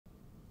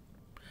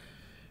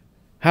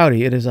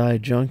Howdy, it is I,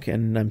 Junk,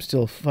 and I'm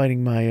still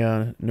fighting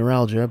my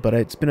neuralgia, but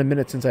it's been a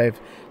minute since I've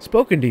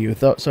spoken to you,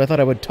 so I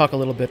thought I would talk a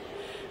little bit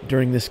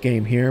during this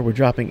game here. We're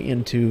dropping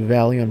into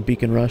Valley on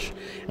Beacon Rush,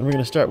 and we're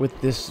going to start with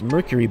this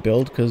Mercury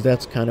build, because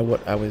that's kind of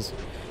what I was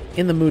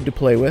in the mood to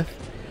play with.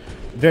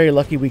 Very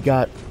lucky we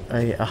got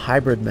a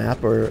hybrid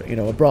map, or, you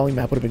know, a brawling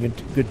map would have been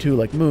good too,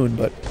 like Moon,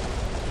 but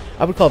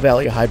I would call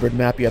Valley a hybrid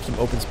map. You have some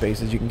open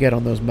spaces, you can get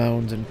on those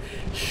mounds and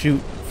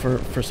shoot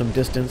for some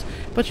distance,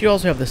 but you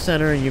also have the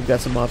center, and you've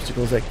got some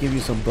obstacles that give you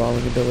some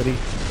brawling ability.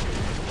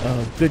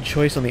 Good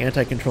choice on the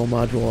anti-control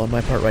module on my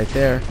part right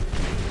there.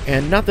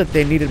 And not that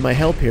they needed my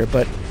help here,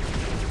 but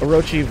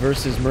Orochi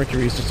versus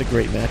Mercury is just a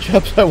great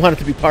matchup, so I wanted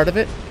to be part of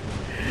it,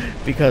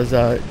 because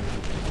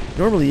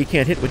normally you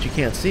can't hit what you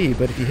can't see,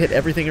 but if you hit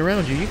everything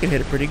around you, you can hit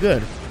it pretty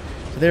good.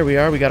 So there we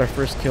are, we got our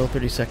first kill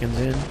 30 seconds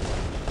in.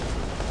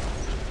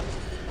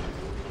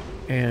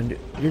 And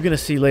you're going to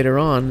see later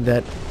on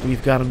that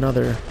we've got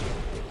another,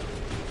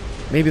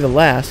 maybe the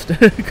last,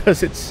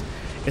 because it's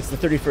the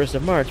 31st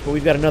of March, but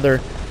we've got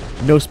another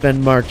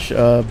no-spend March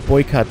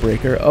boycott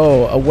breaker.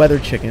 Oh, a weather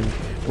chicken.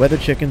 Weather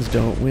chickens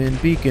don't win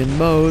beacon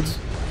modes.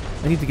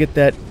 I need to get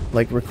that,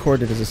 like,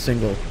 recorded as a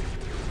single,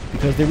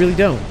 because they really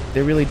don't.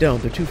 They really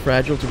don't. They're too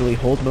fragile to really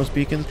hold most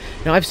beacons.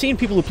 Now, I've seen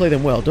people who play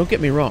them well, don't get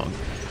me wrong,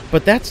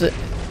 but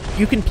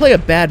you can play a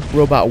bad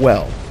robot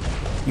well.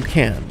 You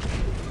can.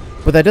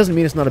 But that doesn't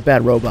mean it's not a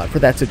bad robot for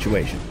that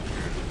situation.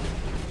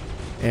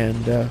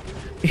 And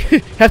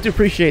have to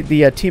appreciate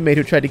the teammate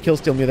who tried to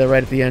kill-steal me there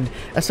right at the end.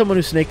 As someone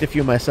who snaked a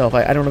few myself,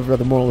 I don't have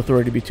the moral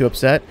authority to be too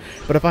upset.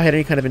 But if I had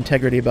any kind of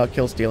integrity about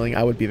kill-stealing,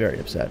 I would be very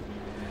upset.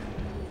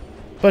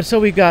 But so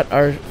we got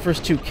our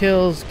first 2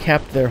 kills,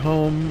 capped their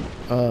home.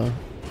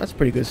 That's a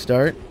pretty good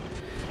start.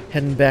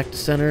 Heading back to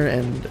center,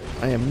 and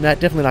I am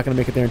definitely not going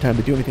to make it there in time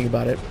to do anything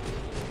about it.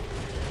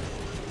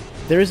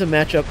 There's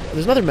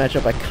another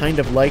matchup I kind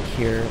of like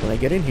here when I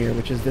get in here,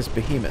 which is this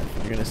behemoth,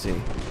 you're going to see.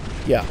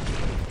 Yeah.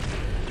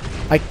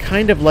 I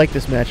kind of like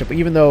this matchup,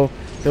 even though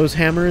those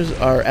hammers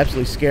are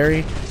absolutely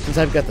scary. Since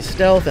I've got the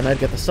stealth and I've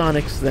got the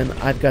sonics, then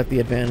I've got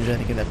the advantage, I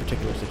think, in that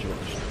particular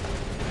situation.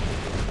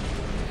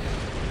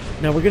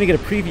 Now we're going to get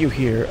a preview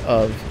here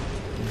of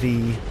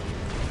the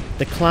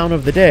clown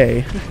of the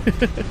day,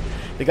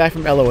 the guy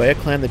from LOA, a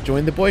clan that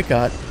joined the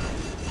boycott,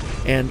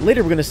 and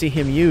later we're going to see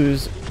him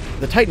use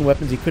the Titan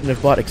weapons he couldn't have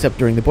bought except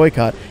during the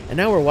boycott, and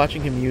now we're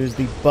watching him use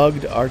the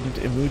bugged Ardent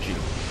Emoji.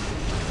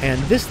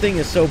 And this thing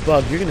is so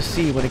bugged, you're going to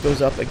see when it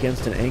goes up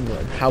against an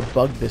angler how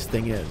bugged this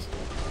thing is.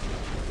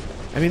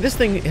 I mean, this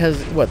thing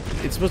has, what,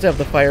 it's supposed to have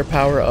the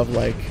firepower of,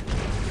 like,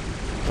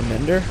 a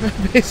Mender,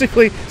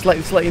 basically.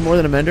 Slightly more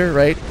than a Mender,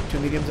 right? 2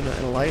 mediums and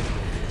a light.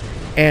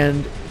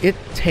 And it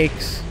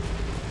takes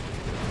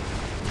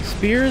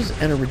spears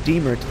and a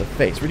Redeemer to the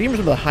face. Redeemer's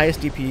one of the highest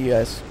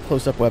DPS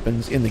close-up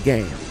weapons in the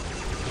game.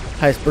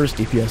 Highest burst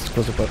DPS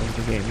close-up weapons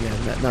in the game,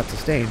 yeah, not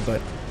sustained,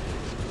 but...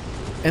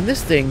 And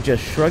this thing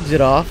just shrugs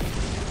it off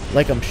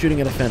like I'm shooting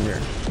at a fender.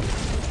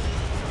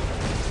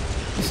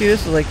 You see,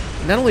 this is like,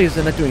 not only is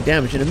it not doing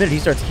damage, in a minute he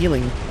starts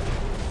healing,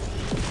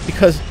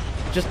 because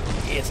just,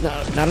 it's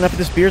not enough of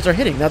the spears are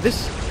hitting. Now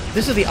this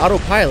is the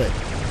autopilot,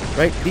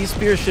 right? These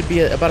spears should be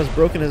about as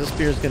broken as a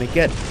spear is going to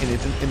get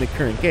in the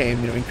current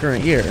game, you know, in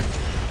current year.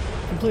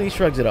 Completely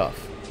shrugs it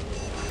off.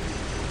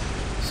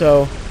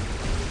 So...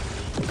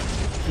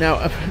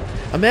 Now,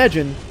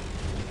 imagine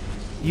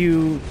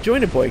you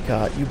join a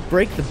boycott, you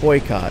break the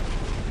boycott,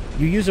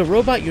 you use a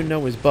robot you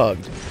know is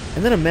bugged,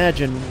 and then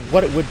imagine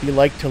what it would be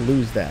like to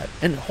lose that.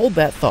 And hold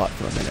that thought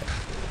for a minute.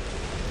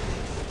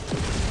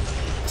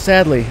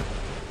 Sadly,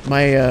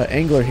 my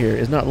angler here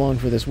is not long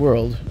for this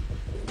world.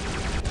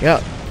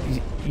 Yeah,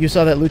 you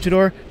saw that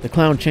luchador? The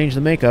clown changed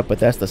the makeup, but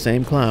that's the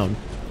same clown.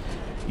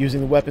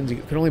 Using the weapons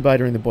you could only buy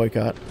during the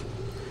boycott.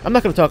 I'm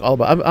not going to talk all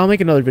about... I'll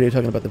make another video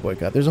talking about the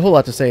boycott. There's a whole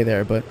lot to say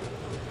there, but...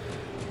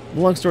 The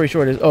long story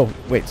short is... Oh,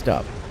 wait,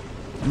 stop.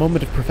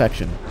 Moment of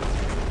perfection.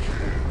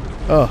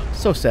 Oh,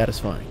 so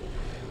satisfying.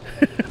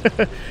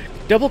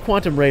 Double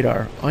quantum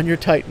radar on your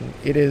Titan.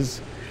 It is...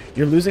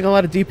 You're losing a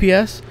lot of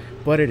DPS,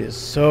 but it is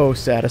so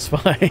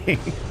satisfying.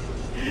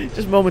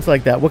 Just moments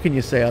like that. What can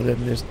you say other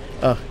than this?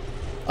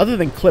 Other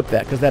than clip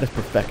that, because that is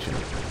perfection.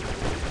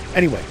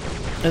 Anyway,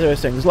 as I was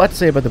saying, there's a lot to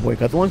say about the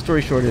boycott. The long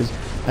story short is,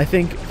 I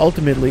think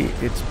ultimately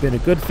it's been a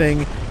good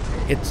thing.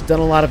 It's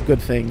done a lot of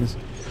good things.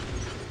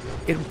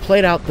 It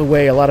played out the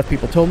way a lot of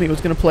people told me it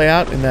was going to play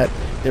out, in that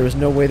there was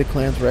no way the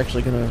clans were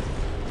actually going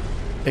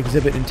to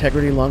exhibit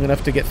integrity long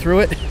enough to get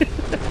through it.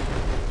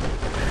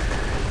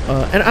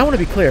 And I want to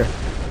be clear,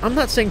 I'm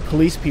not saying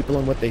police people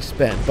on what they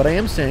spend, but I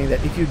am saying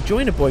that if you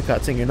join a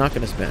boycott saying you're not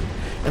going to spend,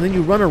 and then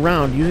you run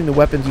around using the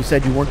weapons you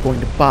said you weren't going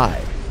to buy,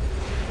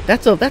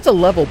 that's a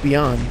level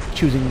beyond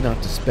choosing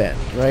not to spend,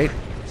 right?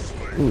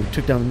 Ooh,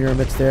 took down the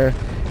Miramids there.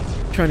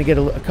 Trying to get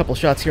a couple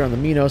shots here on the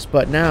Minos,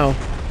 but now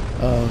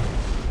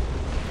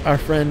our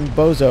friend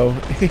Bozo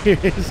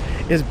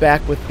is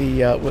back with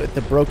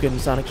the broken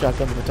sonic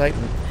shotgun of the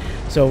Titan.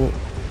 So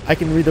I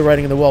can read the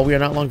writing on the wall. We are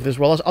not long for this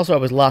roll. Also, I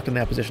was locked in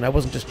that position. I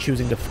wasn't just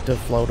choosing to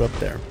float up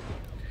there.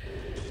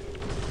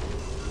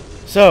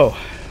 So,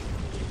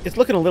 it's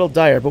looking a little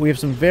dire, but we have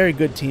some very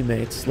good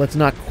teammates. Let's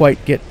not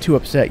quite get too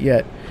upset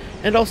yet.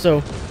 And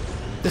also,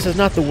 this is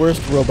not the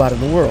worst robot in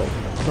the world.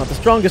 It's not the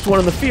strongest one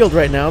in the field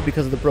right now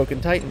because of the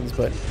broken Titans,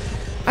 but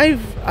I've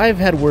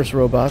had worse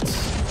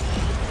robots.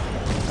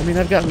 I mean,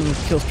 I've gotten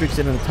kill streaks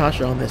in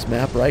Natasha on this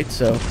map, right?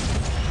 So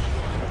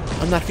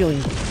I'm not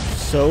feeling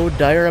so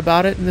dire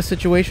about it in this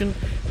situation.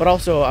 But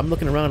also, I'm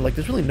looking around like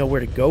there's really nowhere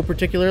to go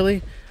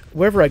particularly.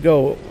 Wherever I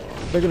go,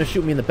 they're going to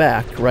shoot me in the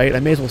back, right? I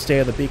may as well stay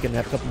on the beacon and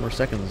have a couple more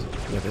seconds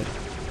with it.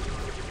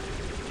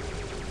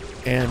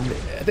 And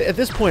at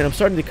this point, I'm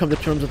starting to come to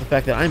terms with the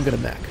fact that I'm going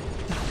to mech.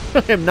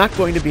 I am not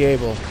going to be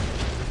able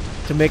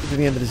to make it to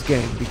the end of this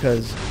game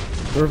because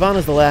the Ravana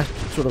is the last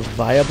sort of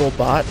viable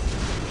bot.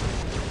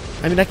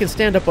 I mean, I can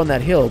stand up on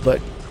that hill,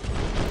 but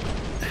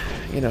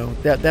you know,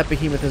 that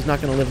behemoth is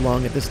not going to live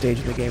long at this stage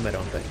of the game, I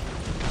don't think.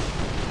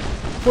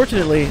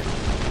 Fortunately,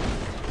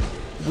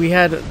 we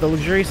had the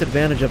luxurious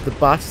advantage of the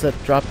bots that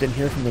dropped in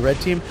here from the red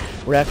team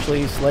were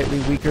actually slightly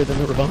weaker than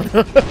the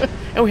Ravana.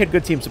 And we had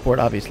good team support,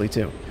 obviously,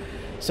 too.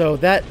 So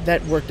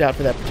that worked out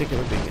for that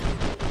particular beacon.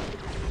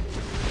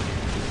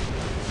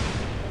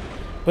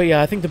 But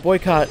yeah, I think the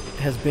boycott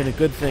has been a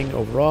good thing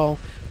overall.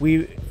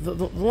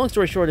 The long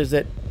story short is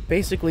that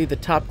basically the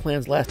top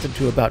clans lasted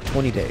to about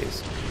 20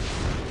 days.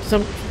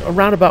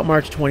 Around about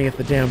March 20th,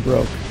 the dam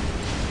broke.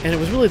 And it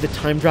was really the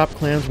time drop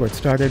clans where it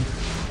started.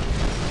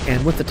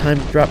 And once the time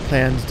drop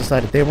clans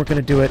decided they weren't going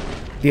to do it,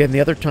 the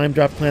other time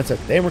drop clans said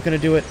they weren't going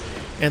to do it.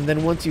 And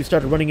then once you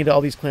started running into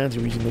all these clans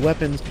who were using the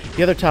weapons,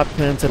 the other top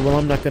clans said, well,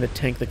 I'm not going to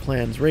tank the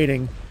clan's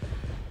rating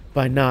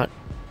by not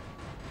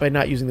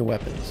using the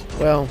weapons.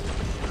 Well,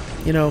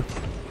 you know,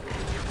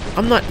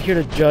 I'm not here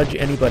to judge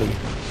anybody.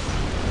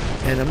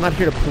 And I'm not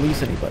here to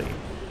police anybody.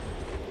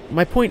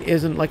 My point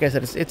isn't, like I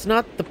said, it's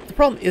not, the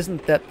problem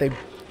isn't that they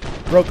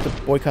broke the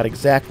boycott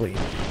exactly.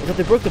 It's that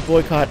they broke the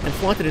boycott and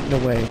flaunted it in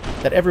a way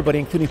that everybody,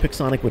 including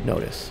Pixonic, would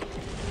notice.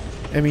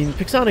 I mean,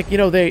 Pixonic, you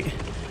know, the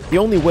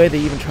only way they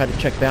even try to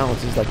check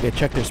balance is like they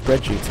check their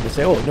spreadsheets and they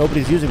say, oh,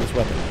 nobody's using this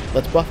weapon,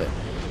 let's buff it.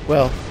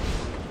 Well,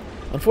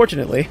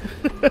 unfortunately,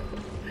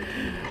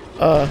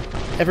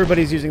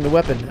 everybody's using the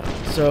weapon now.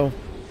 So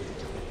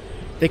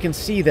they can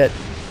see that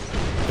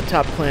the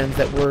top clans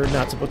that were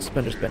not supposed to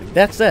spend are spending.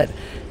 That said,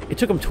 it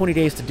took them 20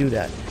 days to do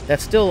that.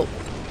 That's still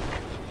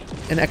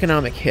an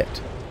economic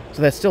hit.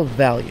 So that's still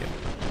value.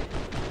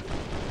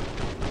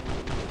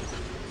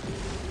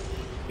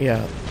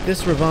 Yeah,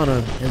 this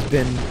Ravana has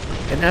been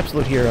an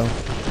absolute hero.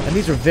 And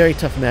these are very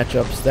tough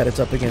matchups that it's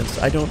up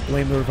against. I don't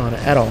blame the Ravana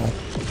at all.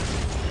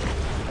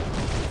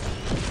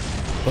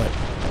 But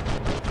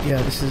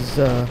yeah, this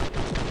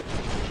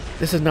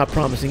is not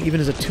promising,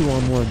 even as a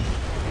 2-on-1.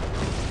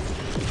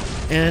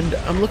 And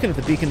I'm looking at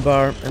the beacon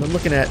bar, and I'm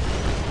looking at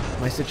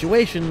my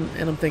situation,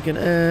 and I'm thinking,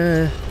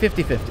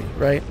 50-50,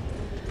 right?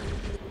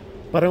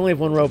 But I only have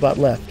one robot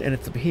left, and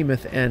it's the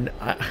behemoth, and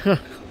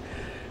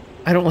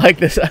I don't like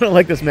this. I don't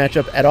like this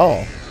matchup at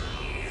all.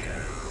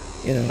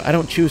 You know, I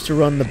don't choose to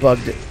run the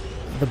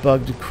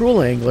bugged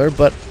cruel angler,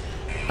 but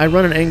I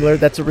run an angler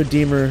that's a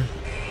redeemer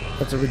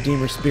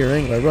spear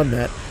angler. I run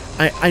that.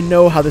 I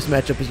know how this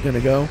matchup is going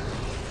to go,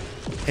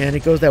 and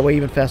it goes that way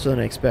even faster than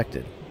I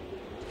expected.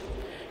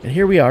 And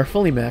here we are,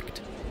 fully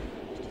mech'd.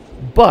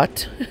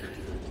 But,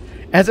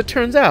 as it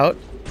turns out,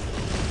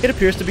 it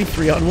appears to be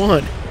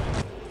 3-on-1.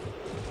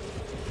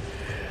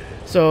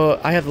 So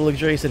I have the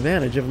luxurious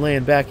advantage of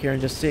laying back here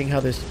and just seeing how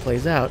this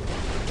plays out.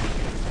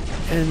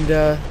 And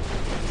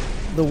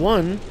the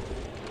one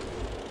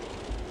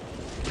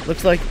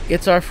looks like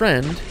it's our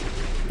friend,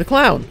 the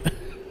clown.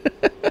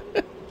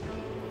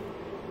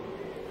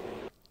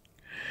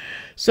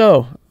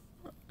 So,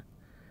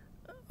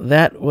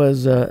 that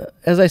was,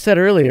 as I said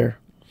earlier,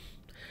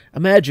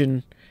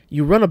 imagine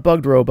you run a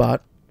bugged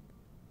robot,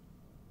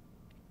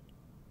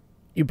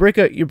 you break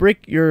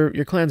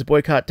your clan's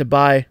boycott to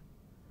buy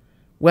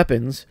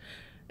weapons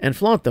and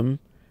flaunt them,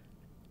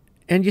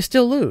 and you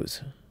still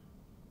lose.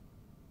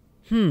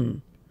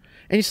 And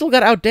you still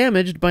got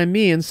outdamaged by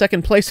me in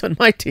second place on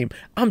my team.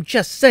 I'm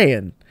just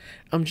saying,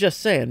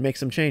 make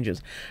some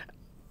changes.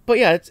 But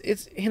yeah,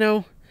 it's you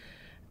know,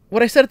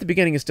 what I said at the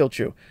beginning is still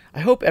true. I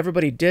hope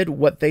everybody did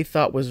what they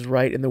thought was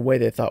right in the way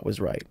they thought was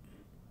right.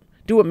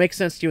 Do what makes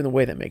sense to you in the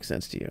way that makes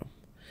sense to you.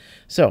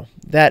 So,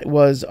 that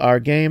was our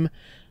game.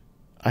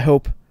 I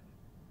hope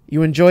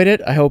you enjoyed it.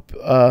 I hope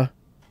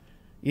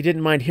you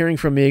didn't mind hearing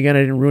from me again. I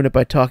didn't ruin it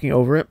by talking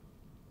over it.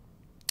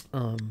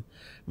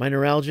 My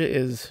neuralgia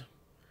is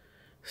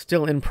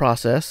still in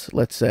process,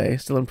 let's say.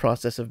 Still in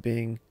process of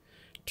being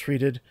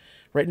treated.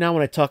 Right now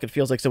when I talk, it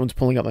feels like someone's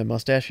pulling out my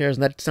mustache hairs,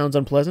 and that sounds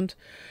unpleasant,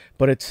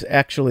 but it's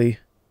actually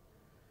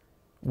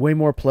way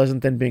more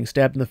pleasant than being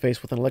stabbed in the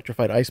face with an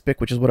electrified ice pick,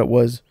 which is what it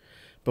was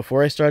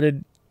before I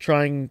started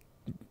trying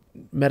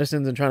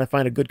medicines and trying to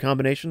find a good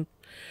combination.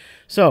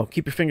 So,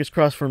 keep your fingers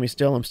crossed for me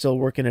still. I'm still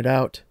working it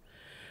out.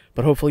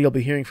 But hopefully you'll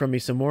be hearing from me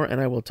some more,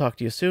 and I will talk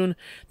to you soon.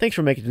 Thanks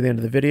for making it to the end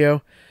of the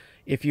video.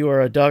 If you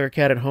are a dog or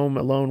cat at home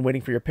alone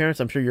waiting for your parents,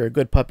 I'm sure you're a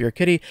good puppy or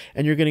kitty,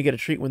 and you're going to get a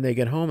treat when they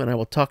get home, and I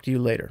will talk to you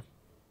later.